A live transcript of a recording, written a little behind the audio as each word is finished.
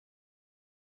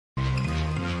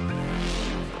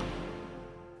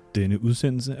Denne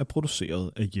udsendelse er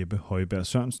produceret af Jeppe Højberg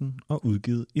Sørensen og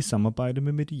udgivet i samarbejde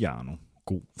med Mediano.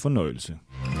 God fornøjelse.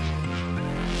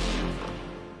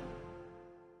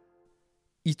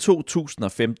 I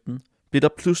 2015 blev der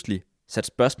pludselig sat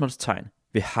spørgsmålstegn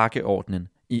ved hakkeordnen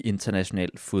i international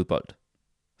fodbold.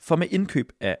 For med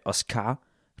indkøb af Oscar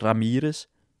Ramirez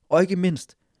og ikke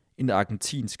mindst en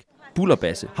argentinsk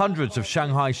bullerbasse. Hundreds of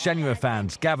Shanghai Shenhua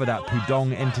fans gathered at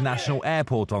Pudong International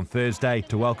Airport on Thursday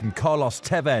to welcome Carlos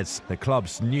Tevez, the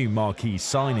club's new marquee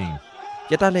signing.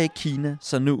 Ja, der lagde Kina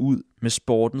sig nu ud med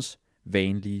sportens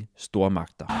vanlige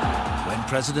stormagter. When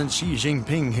President Xi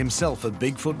Jinping, himself a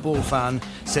big football fan,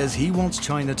 says he wants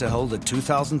China to hold the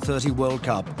 2030 World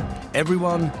Cup,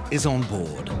 everyone is on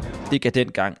board. Det gav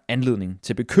dengang anledning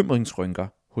til bekymringsrynker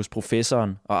hos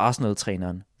professoren og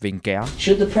Arsenal-træneren Wenger.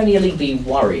 Should the Premier League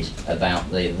be worried about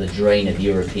the drain of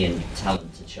European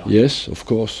talent to China? Yes, of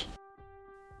course.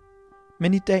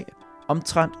 Men i dag,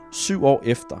 omtrent 7 år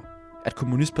efter, at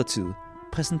Kommunistpartiet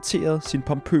præsenterede sin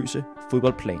pompøse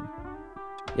fodboldplan,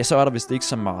 ja, så er der vist ikke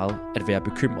så meget at være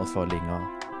bekymret for længere.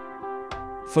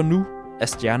 For nu er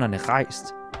stjernerne rejst,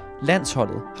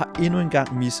 landsholdet har endnu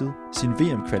engang misset sin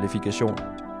VM-kvalifikation,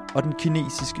 og den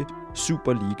kinesiske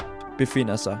Super League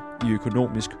befinder sig i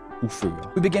økonomisk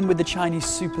uføre. We begin with the Chinese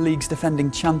Super League's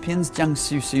defending champions,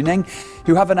 Jiangsu Suning,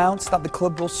 who have announced that the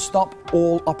club will stop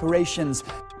all operations.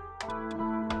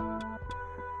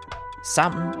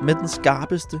 Sammen med den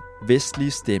skarpeste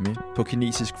vestlige stemme på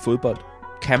kinesisk fodbold,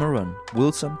 Cameron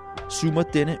Wilson, zoomer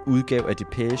denne udgave af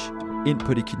Depeche ind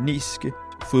på det kinesiske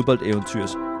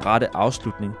fodboldeventyrs rette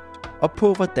afslutning, og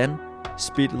på hvordan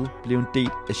spillet blev en del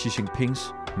af Xi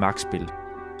Jinpings magtspil.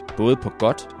 Både på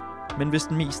godt, men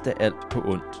vist mest af alt på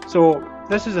ondt. So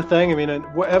this is the thing, I mean,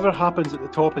 whatever happens at the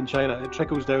top in China, it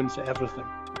trickles down to everything.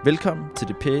 Velkommen til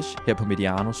Depeche her på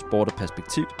Mediano Sport og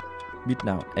Perspektiv. Mit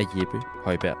navn er Jeppe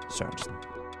Højberg Sørensen.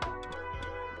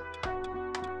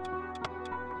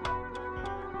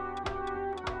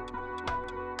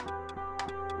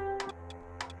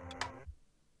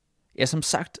 Ja, som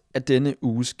sagt er denne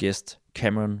uges gæst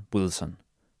Cameron Wilson.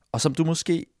 Og som du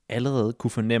måske allerede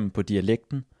kunne fornemme på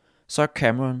dialekten, så er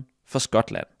Cameron fra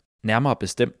Skotland. Nærmere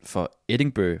bestemt for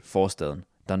Edinburgh-forstaden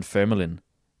Dunfermline,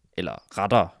 eller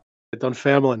rettere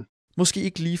Dunfermline. Måske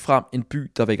ikke ligefrem en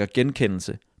by, der vækker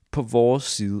genkendelse på vores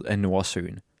side af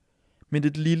Nordsøen. Men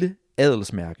et lille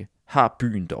adelsmærke har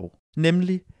byen dog.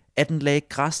 Nemlig, at den lagde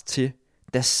græs til,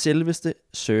 da selveste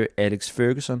Sir Alex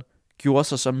Ferguson gjorde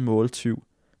sig som måltyv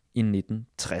i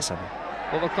 1960'erne.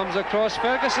 Over comes across,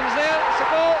 Ferguson's there, it's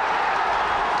a goal!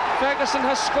 Ferguson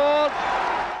has scored!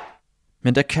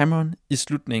 Men da Cameron i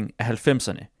slutningen af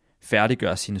 90'erne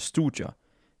færdiggør sine studier,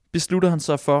 beslutter han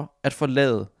sig for at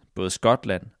forlade både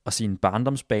Skotland og sine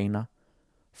barndomsbaner,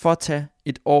 for at tage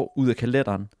et år ud af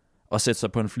kalenderen og sætte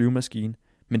sig på en flyvemaskine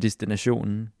med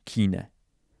destinationen Kina.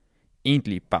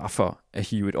 Egentlig bare for at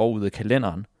hive et år ud af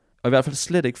kalenderen, og i hvert fald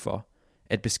slet ikke for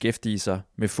at beskæftige sig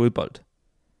med fodbold.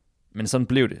 Men sådan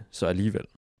blev det så alligevel.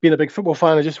 Being a big football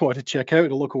fan, I just wanted to check out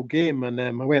the local game, and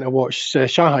I went to watch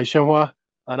Shanghai Shenhua,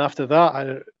 and after that,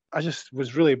 I just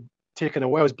was really taken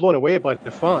away. I was blown away by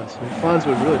the fans. The fans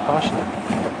were really passionate.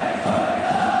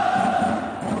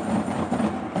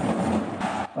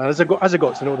 And as I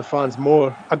got to know the fans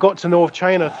more, I got to know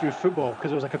China through football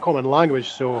because it was like a common language.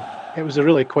 So it was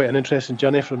really quite an interesting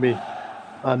journey for me.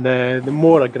 And the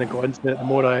more I kind of got into it, the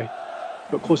more I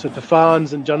got closer to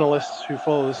fans and journalists who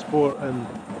follow the sport and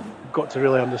got to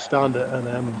really understand it.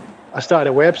 And I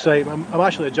started a website. I'm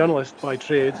actually a journalist by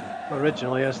trade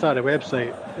originally. I started a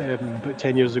website about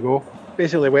 10 years ago.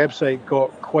 Basically, the website got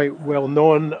quite well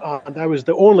known, and I was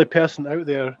the only person out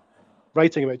there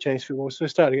writing about Chinese football. So I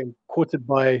started getting quoted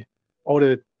by all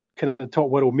the kind of top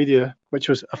world media, which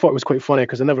I thought was quite funny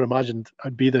because I never imagined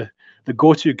I'd be the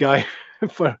go-to guy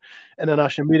for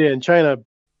international media in China.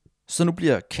 Så nu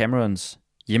bliver Camerons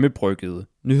hjemmebryggede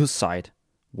nyhedssite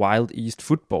Wild East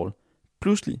Football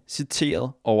pludselig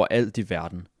citeret overalt i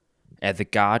verden af The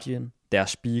Guardian, Der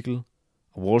Spiegel,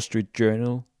 Wall Street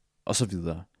Journal osv.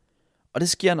 Og det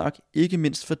sker nok ikke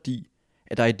mindst fordi,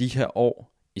 at der i de her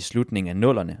år, i slutningen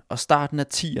af 0'erne og starten af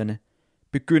 10'erne,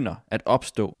 begynder at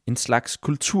opstå en slags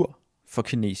kultur for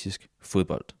kinesisk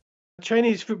fodbold.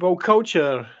 Chinese football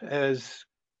culture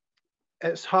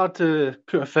it's hard to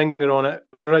put a finger on it.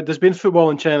 Right, there's been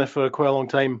football in China for quite a long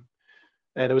time.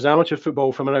 There was amateur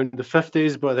football from around the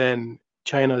 50s, but then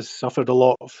China's suffered a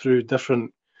lot through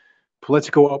different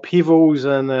political upheavals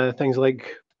and things like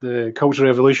the Cultural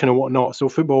Revolution and whatnot. So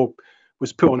football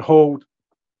was put on hold.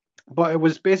 But it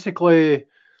was basically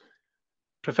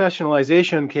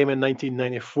professionalization came in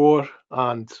 1994,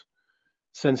 and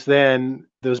since then,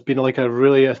 there's been like a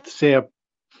really, I'd say, a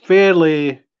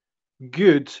fairly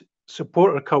good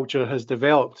supporter culture has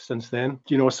developed since then.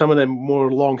 You know, some of the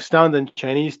more long-standing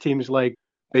Chinese teams like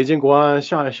Beijing Guan,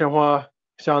 Shanghai,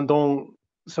 Shandong,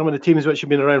 some of the teams which have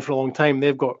been around for a long time,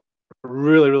 they've got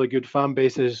really, really good fan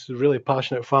bases, really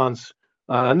passionate fans.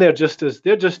 And they're just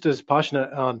as passionate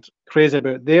and crazy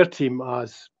about their team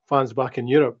as fans back in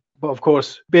Europe. But of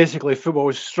course, basically football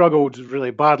has struggled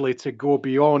really badly to go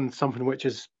beyond something which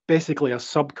is basically a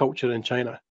subculture in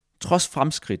China. Trods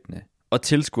fremskridtene og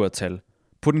tilskuertal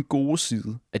på den gode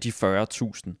side af de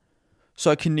 40.000, så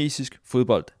er kinesisk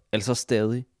fodbold altså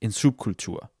stadig en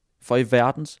subkultur. For i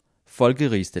verdens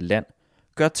folkerigeste land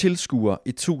gør tilskuere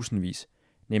i tusindvis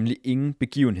nemlig ingen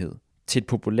begivenhed til et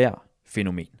populært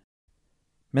fænomen.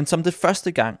 Men som det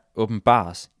første gang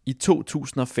åbenbares i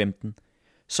 2015,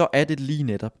 så er det lige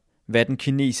netop, hvad den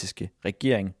kinesiske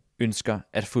regering ønsker,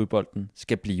 at fodbolden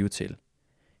skal blive til.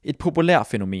 Et populært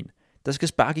fænomen, der skal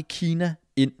sparke Kina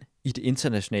ind i det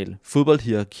internationale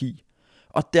fodboldhierarki,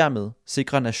 og dermed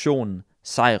sikre nationen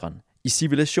sejren i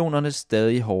civilisationernes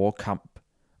stadig hårde kamp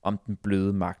om den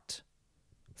bløde magt.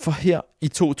 For her i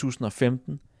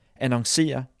 2015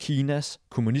 annoncerer Kinas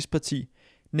kommunistparti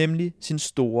nemlig sin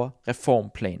store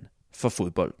reformplan for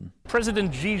fodbolden.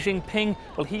 President Xi Jinping,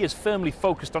 well, he is firmly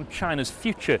focused on China's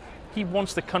future. He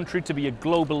wants the country to be a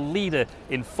global leader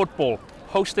in football,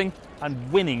 hosting and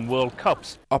winning World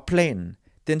Cups. Og planen,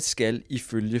 den skal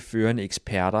ifølge førende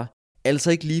eksperter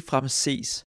altså ikke ligefrem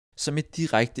ses som et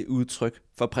direkte udtryk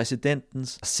for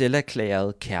præsidentens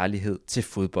selverklærede kærlighed til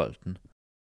fodbolden.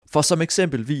 For som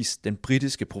eksempelvis den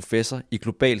britiske professor i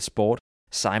global sport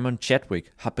Simon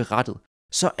Chadwick har berettet,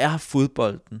 så er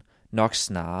fodbolden nok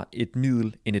snarere et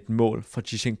middel end et mål for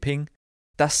Xi Jinping,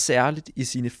 der særligt i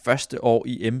sine første år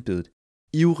i embedet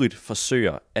ivrigt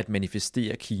forsøger at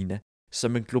manifestere Kina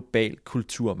som en global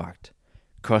kulturmagt,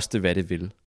 koste hvad det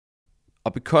vil.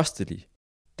 Og bekostelig,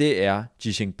 det er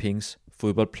Xi Jinpings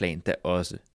fodboldplan da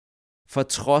også. For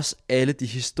trods alle de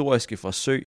historiske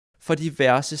forsøg for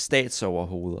diverse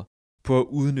statsoverhoveder på at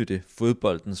udnytte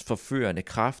fodboldens forførende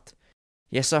kraft,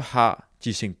 ja, så har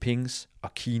Xi Jinpings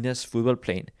og Kinas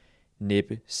fodboldplan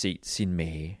næppe set sin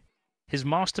mage. His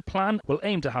master plan will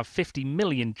aim to have 50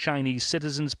 million Chinese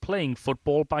citizens playing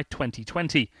football by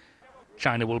 2020.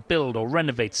 China will build or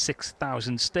renovate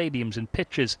 6,000 stadiums and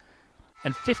pitches,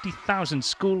 and 50,000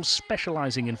 schools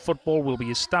specializing in football will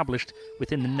be established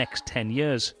within the next 10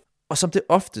 years. Og som det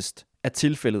oftest er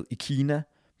tilfældet i Kina,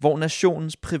 hvor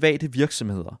nationens private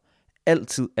virksomheder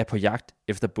altid er på jagt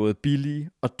efter både billige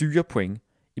og dyre point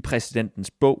i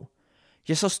præsidentens bog,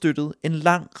 ja, så støttede en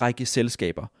lang række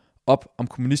selskaber op om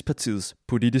kommunistpartiets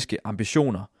politiske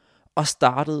ambitioner og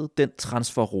startede den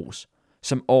transferros,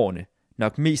 som årene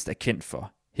nok mest er kendt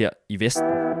for her i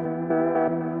Vesten.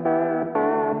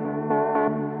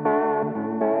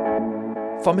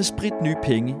 For med spritnye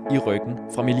penge i ryggen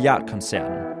fra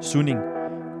milliardkoncernen Suning,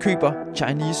 køber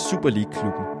Chinese Super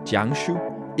League-klubben Jiangsu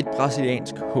et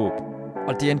brasiliansk håb,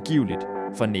 og det er angiveligt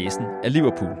for næsen af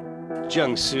Liverpool.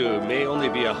 Jiangsu may only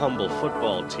be a humble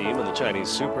football team in the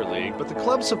Chinese Super League, but the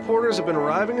club's supporters have been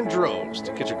arriving in droves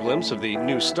to catch a glimpse of the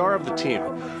new star of the team,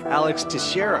 Alex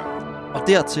Teixeira. Og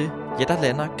dertil, ja, der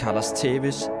lander Carlos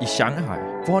Tevez i Shanghai,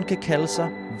 hvor han kan kalde sig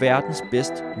verdens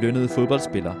bedst lønnede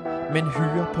fodboldspiller, men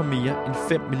hyrer på mere end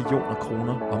 5 millioner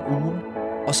kroner om ugen.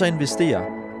 Og så investerer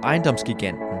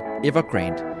ejendomsgiganten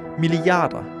Evergrande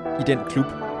milliarder i den klub,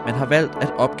 man har valgt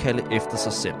at opkalde efter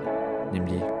sig selv,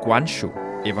 nemlig Guangzhou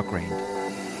Evergrande.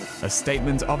 A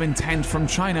statement of intent from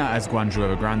China as Guangzhou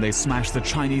Evergrande smashed the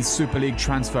Chinese Super League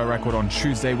transfer record on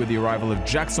Tuesday with the arrival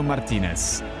of Jackson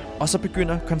Martinez. Og så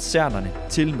begynder koncernerne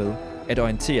til med at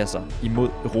orientere sig imod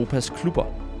Europas klubber.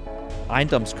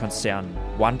 Ejendomskoncernen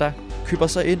Wanda køber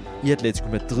sig ind i Atletico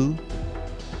Madrid,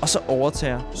 og så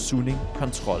overtager Suning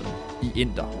kontrollen i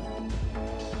Inter.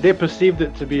 They perceived it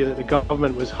to be that the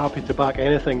government was happy to back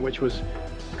anything which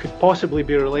could possibly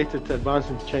be related to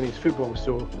advancing Chinese football,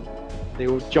 so they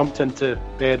jumped into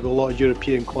bed with a lot of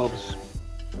European clubs.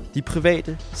 De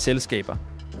private selskaber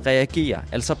reagerer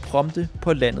altså prompte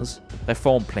på landets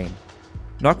reformplan.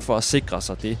 Nok for at sikre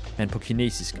sig det, man på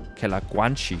kinesisk kalder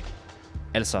guanxi,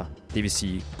 altså det vil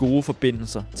sige gode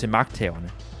forbindelser til magthaverne.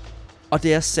 Og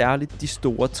det er særligt de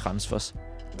store transfers,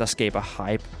 der skaber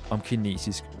hype om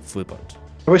kinesisk fodbold.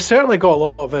 We certainly got a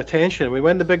lot of attention.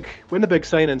 When the big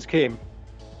signings came,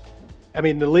 I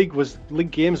mean the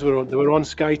league games were on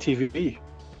Sky TV,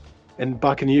 and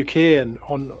back in the UK and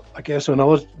on on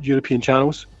other European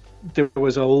channels. There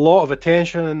was a lot of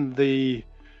attention. The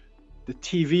the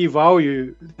TV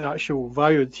value, the actual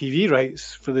value of TV rights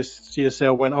for this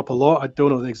CSL went up a lot. I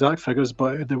don't know the exact figures,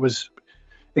 but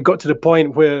it got to the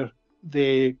point where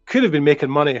they could have been making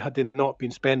money had they not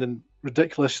been spending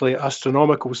ridiculously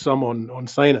astronomical sum on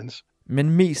signings. Men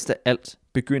mest af alt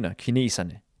begynder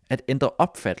kineserne at ændre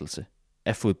opfattelse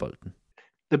af fodbolden.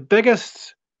 The biggest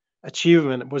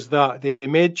achievement was that they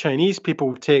made Chinese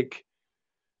people take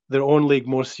their own league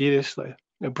more seriously.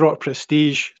 It brought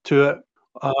prestige to it,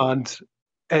 and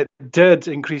it did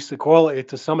increase the quality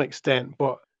to some extent,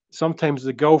 but sometimes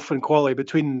the gulf in quality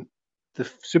between the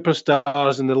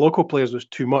superstars and the local players was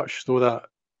too much, so that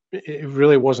it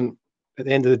really wasn't, at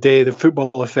the end of the day, the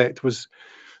football effect was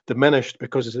diminished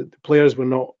because the players were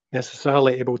not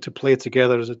necessarily able to play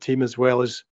together as a team as well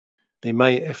as they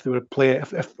might if they were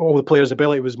if all the players'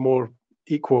 ability was more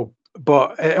equal.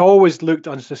 But it always looked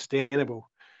unsustainable.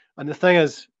 And the thing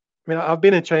is, I mean, I've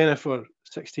been in China for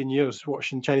 16 years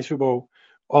watching Chinese football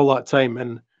all that time,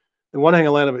 and the one thing I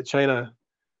learned about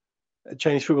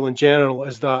Chinese football in general,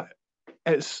 is that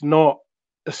it's not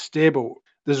as stable.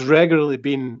 There's regularly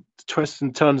been twists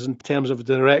and turns in terms of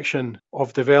direction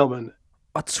of development.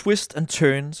 Og twist and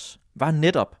turns var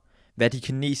netop, hvad de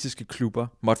kinesiske klubber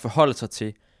måtte forholde sig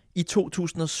til i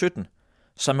 2017,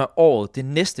 som er året det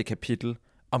næste kapitel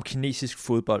om kinesisk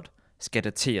fodbold skal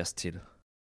dateres til.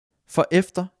 For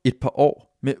efter et par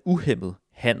år med uhæmmet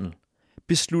handel,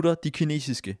 beslutter de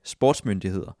kinesiske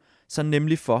sportsmyndigheder sig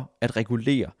nemlig for at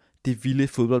regulere det vilde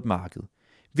fodboldmarked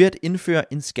ved at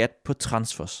indføre en skat på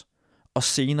transfers og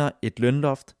senere et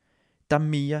lønloft, der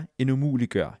mere end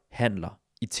umuliggør handler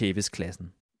i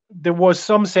TV's-klassen. There was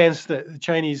some sense that the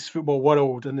Chinese football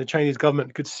world and the Chinese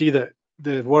government could see that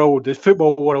the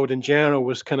football world in general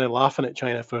was kind of laughing at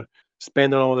China for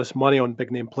spending all this money on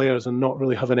big name players and not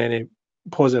really having any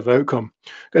positive outcome.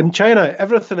 In China,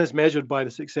 everything is measured by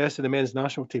the success of the men's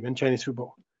national team in Chinese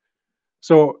football.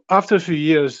 So after a few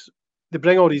years, they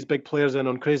bring all these big players in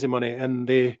on crazy money, and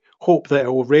they hope that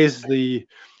it will raise the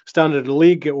standard of the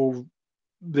league. It will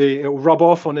rub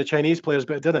off on the Chinese players,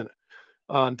 but it didn't.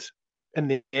 And in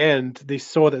the end, they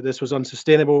saw that this was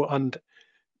unsustainable, and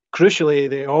crucially,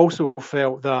 they also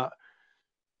felt that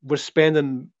we're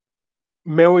spending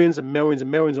millions and millions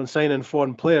and millions on signing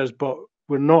foreign players, but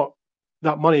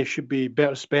that money should be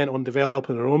better spent on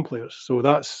developing their own players. So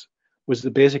was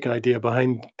the basic idea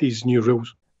behind these new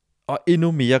rules. Og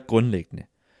endnu mere grundlæggende,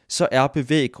 så er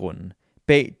bevæggrunden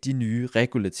bag de nye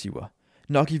regulativer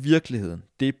nok i virkeligheden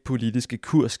det politiske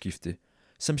kursskifte,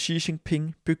 som Xi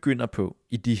Jinping begynder på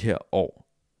i de her år.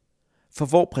 For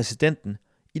hvor præsidenten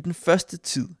i den første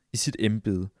tid i sit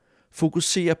embede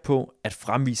fokuserer på at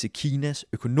fremvise Kinas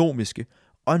økonomiske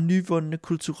og nyvundne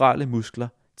kulturelle muskler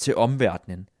til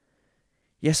omverdenen,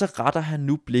 ja, så retter han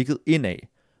nu blikket indad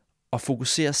og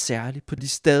fokuserer særligt på de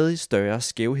stadig større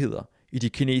skævheder i de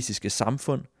kinesiske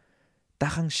samfund,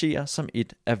 der rangerer som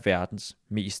et af verdens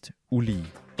mest ulige.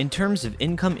 In terms of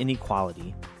income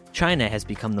inequality, China has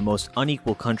become the most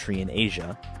unequal country in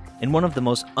Asia and one of the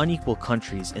most unequal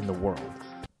countries in the world.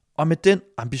 Og med den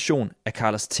ambition er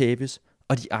Carlos Tevez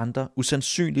og de andre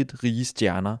usandsynligt rige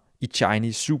stjerner i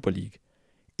Chinese Super League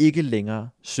ikke længere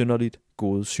synderligt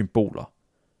gode symboler.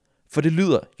 For det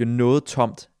lyder jo noget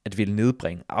tomt at ville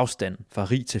nedbringe afstanden fra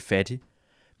rig til fattig,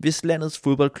 hvis landets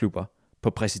fodboldklubber på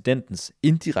præsidentens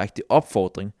indirekte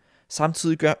opfordring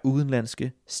samtidig gør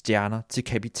udenlandske stjerner til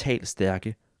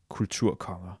kapitalstærke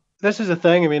kulturkonger. This is a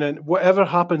thing, I mean, whatever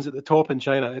happens at the top in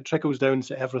China, it trickles down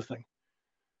to everything.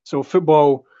 So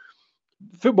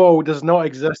football does not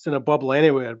exist in a bubble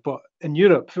anywhere, but in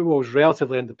Europe, football is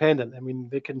relatively independent. I mean,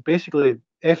 they can basically,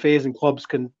 FAs and clubs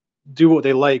can do what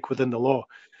they like within the law.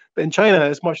 But in China,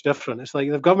 it's much different. It's like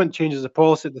if the government changes the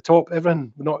policy at the top,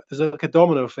 there's like a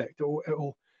domino effect. It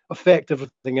will affect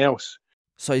everything else.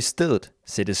 Så i stedet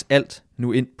sættes alt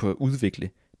nu ind på at udvikle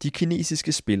de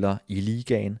kinesiske spillere i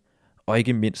ligaen, og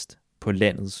ikke mindst på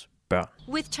landets børn.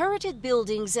 With turreted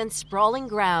buildings and sprawling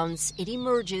grounds, it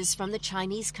emerges from the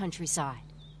Chinese countryside.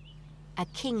 A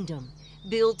kingdom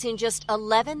built in just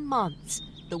 11 months,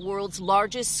 the world's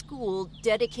largest school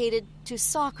dedicated to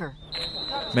soccer.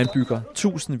 Man bygger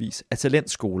tusindvis af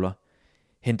talentskoler,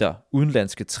 henter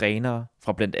udenlandske trænere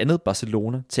fra blandt andet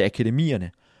Barcelona til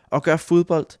akademierne og gør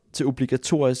fodbold til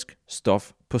obligatorisk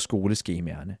stof på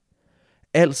skoleskemaerne.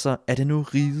 Altså er det nu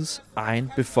rigets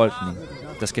egen befolkning,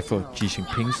 der skal få Xi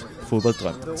Jinpings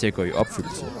fodbolddrøm til at gå i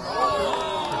opfyldelse.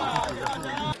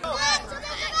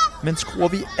 Men skruer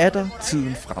vi atter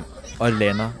tiden frem og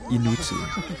lander i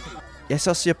nutiden, ja,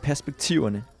 så ser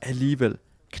perspektiverne alligevel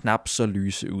knap så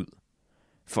lyse ud.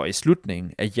 For i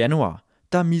slutningen af januar,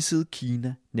 der missede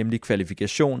Kina nemlig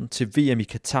kvalifikationen til VM i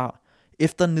Katar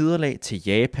efter nederlag til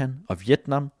Japan og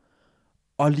Vietnam,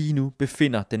 og lige nu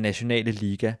befinder den nationale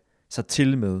liga sig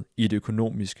til med i et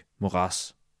økonomisk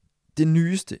moras. Det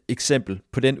nyeste eksempel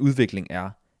på den udvikling er,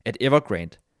 at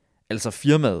Evergrande, altså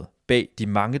firmaet bag de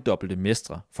mangedobbelte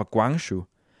mestre fra Guangzhou,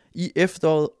 i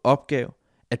efteråret opgav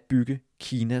at bygge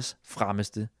Kinas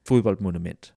fremmeste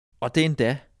fodboldmonument. Og det er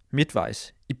endda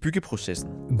midtvejs i byggeprocessen.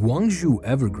 Guangzhou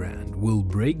Evergrande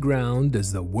will break ground as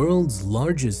the world's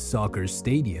largest soccer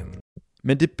stadium.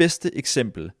 Men det bedste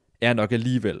eksempel er nok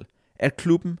alligevel, at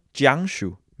klubben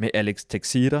Jiangsu med Alex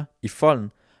Teixeira i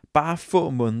folden bare få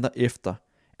måneder efter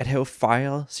at have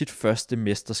fejret sit første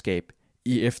mesterskab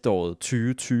i efteråret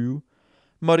 2020,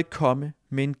 måtte komme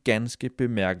med en ganske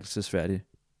bemærkelsesværdig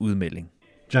udmelding.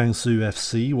 Jiangsu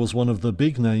FC was one of the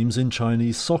big names in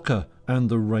Chinese soccer and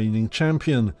the reigning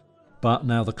champion, but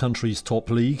now the country's top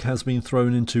league has been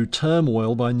thrown into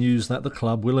turmoil by news that the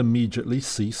club will immediately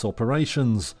cease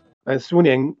operations. At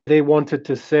Suning, they wanted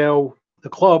to sell the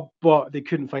club, but they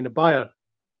couldn't find a buyer,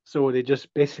 so they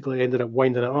just basically ended up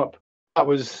winding it up. That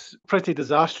was pretty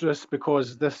disastrous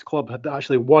because this club had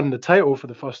actually won the title for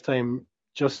the first time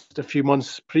just a few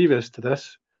months previous to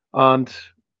this, and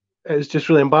it's just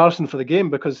really embarrassing for the game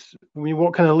because, I mean,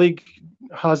 what kind of league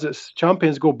has its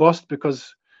champions go bust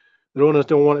because their owners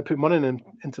don't want to put money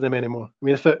into them anymore? I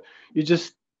mean,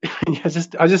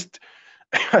 I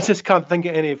just can't think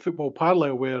of any football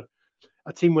parallel where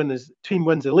a team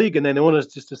wins the league and then the owners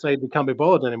just decide they can't be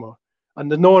bothered anymore, and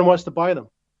no one wants to buy them.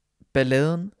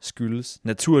 Balladen skyldes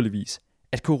naturligvis,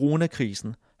 at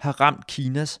coronakrisen har ramt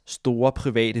Kinas store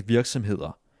private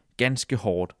virksomheder ganske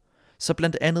hårdt, så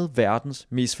blandt andet verdens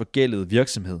mest forgældede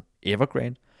virksomhed,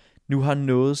 Evergrande, nu har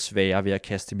noget sværere ved at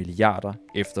kaste milliarder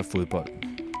efter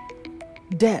fodbolden.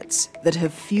 Debts that have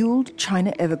fueled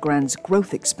China Evergrande's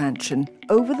growth expansion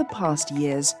over the past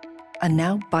years are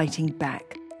now biting back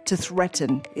to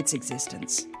threaten its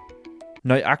existence.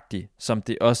 Nøjagtigt som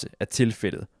det også er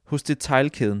tilfældet hos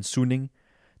detailkæden Suning,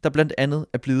 der blandt andet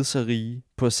er blevet så rige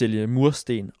på at sælge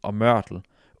mursten og mørtel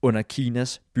under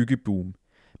Kinas byggeboom,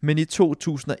 men i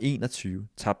 2021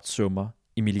 tabt summer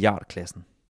i milliardklassen.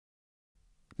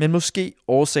 Men måske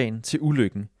årsagen til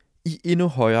ulykken i endnu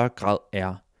højere grad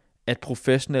er, at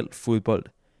professionel fodbold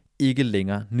ikke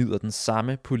længere nyder den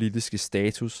samme politiske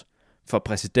status for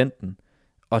præsidenten,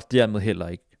 og dermed heller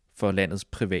ikke for landets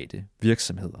private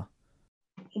virksomheder.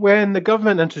 When the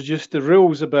government introduced the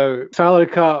rules about salary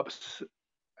caps,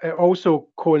 it also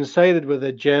coincided with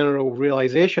the general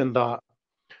realization that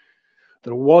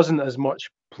there wasn't as much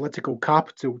political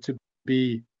capital to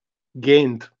be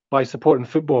gained by supporting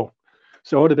football.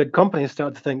 So all the big companies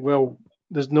started to think, well,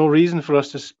 there's no reason for us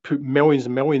to put millions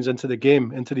and millions into the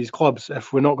game, into these clubs,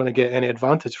 if we're not going to get any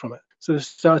advantage from it. So they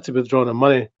started to withdraw their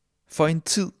money. For en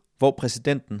tid, hvor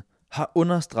præsidenten har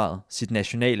understreget sit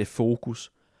nationale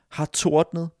fokus, har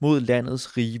tordnet mod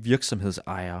landets rige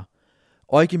virksomhedsejere,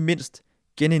 og ikke mindst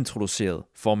genintroduceret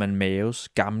formand Maos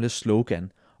gamle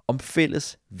slogan om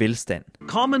fælles velstand.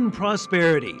 Common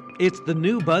prosperity. It's the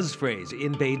new buzz phrase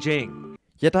in Beijing.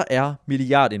 Ja, der er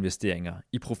milliardinvesteringer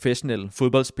i professionelle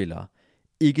fodboldspillere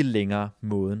ikke længere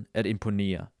måden at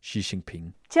imponere Xi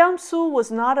Jinping. Jiangsu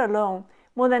was not alone.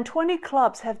 More than 20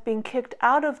 clubs have been kicked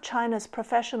out of China's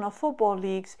professional football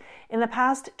leagues in the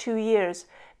past 2 years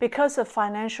because of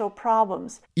financial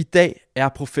problems. I dag er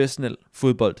professionel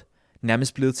fodbold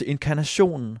nærmest blevet til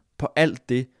inkarnationen på alt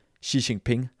det, Xi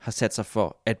Jinping har sat sig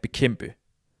for at bekæmpe.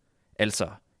 Altså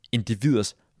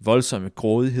individers voldsomme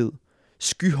grådighed,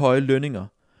 skyhøje lønninger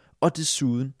og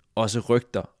desuden også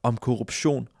rygter om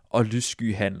korruption og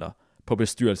lyssky handler på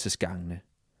bestyrelsesgangene.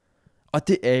 Og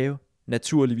det er jo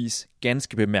naturligvis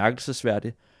ganske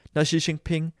bemærkelsesværdigt, når Xi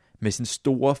Jinping med sin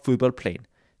store fodboldplan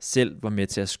selv var med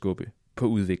til at skubbe på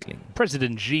udviklingen.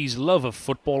 President Xi's love of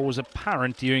football was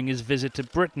apparent during his visit to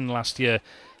Britain last year,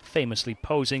 famously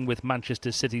posing with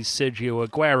Manchester City's Sergio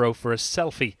Aguero for a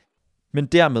selfie. Men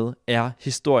dermed er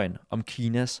historien om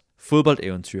Kinas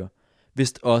fodboldeventyr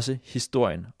vist også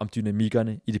historien om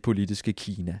dynamikkerne i det politiske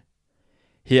Kina.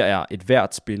 Her er et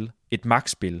hvert spil et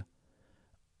magtspil,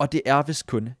 og det er vist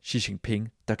kun Xi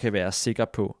Jinping, der kan være sikker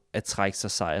på at trække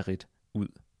sig sejrigt ud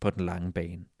på den lange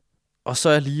bane. Og så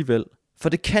alligevel, for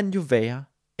det kan jo være,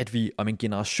 at vi om en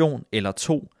generation eller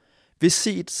to vil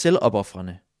se et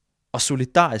selvopofrende og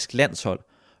solidarisk landshold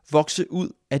vokse ud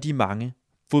af de mange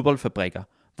fodboldfabrikker,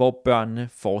 hvor børnene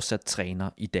fortsat træner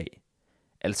i dag.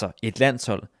 Altså et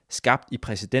landshold skabt i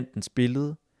præsidentens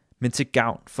billede, men til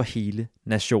gavn for hele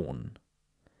nationen.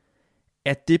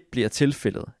 At det bliver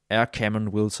tilfældet, er Cameron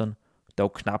Wilson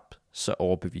dog knap så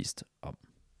overbevist om.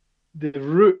 The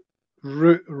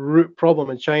root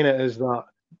problem in China is that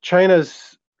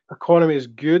China's economy is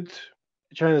good.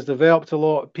 China's developed a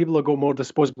lot. People have got more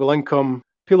disposable income.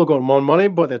 People have got more money,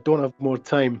 but they don't have more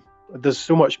time. There's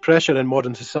so much pressure in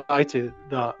modern society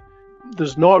that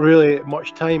there's not really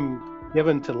much time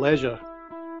given to leisure.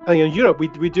 I think in Europe, we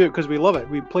do it because we love it.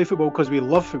 We play football because we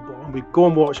love football, and we go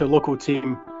and watch our local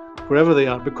team wherever they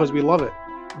are because we love it,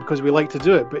 because we like to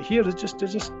do it. But here,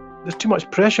 there's too much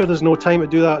pressure. There's no time to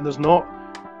do that, and there's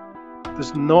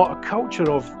not a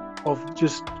culture of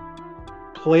just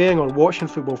playing or watching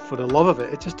football for the love of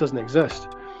it. It just doesn't exist.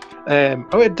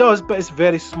 It does, but it's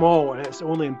very small, and it's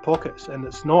only in pockets, and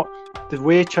it's not the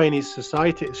way Chinese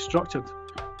society is structured,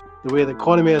 the way the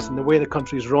economy is, and the way the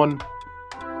country's run.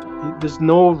 There's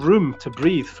no room to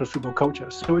breathe for football culture.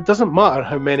 So it doesn't matter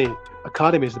how many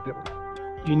academies they build.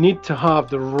 You need to have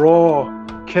the raw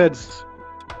kids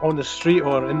on the street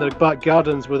or in their back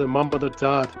gardens with their mum or their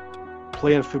dad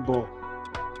playing football.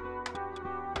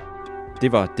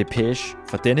 Det var Depeche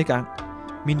for denne gang.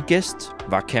 Min gæst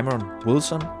var Cameron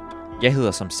Wilson. Jeg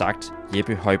hedder som sagt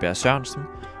Jeppe Højbjerg Sørensen,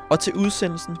 og til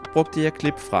udsendelsen brugte jeg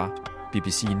klip fra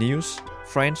BBC News,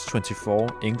 France 24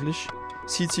 English,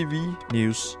 CTV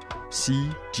News,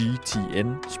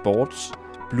 CGTN Sports,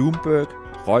 Bloomberg,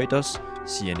 Reuters,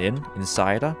 CNN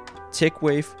Insider,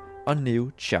 TechWave og New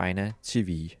China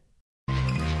TV.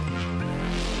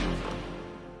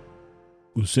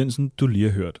 Udsendelsen, du lige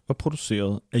har hørt, var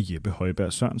produceret af Jeppe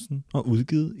Højbjerg Sørensen og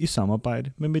udgivet i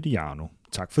samarbejde med Mediano.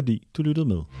 Tak fordi du lyttede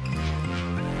med.